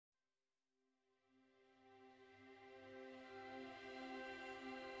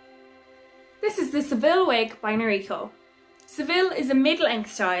This is the Seville Wig by Noriko. Seville is a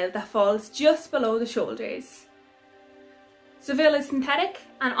mid-length style that falls just below the shoulders. Seville is synthetic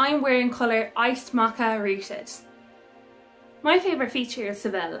and I'm wearing colour Iced Mocca Rooted. My favourite feature of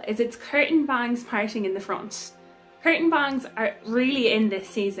Seville is its curtain bangs parting in the front. Curtain bangs are really in this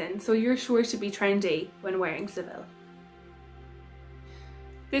season, so you're sure to be trendy when wearing Seville.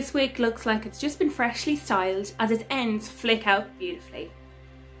 This wig looks like it's just been freshly styled as its ends flick out beautifully.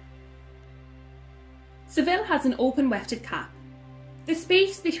 Seville has an open wefted cap. The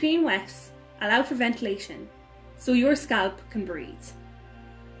space between wefts allow for ventilation, so your scalp can breathe.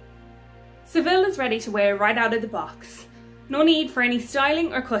 Seville is ready to wear right out of the box. No need for any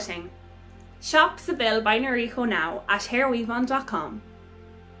styling or cutting. Shop Seville by Noriko now at HairWeavon.com.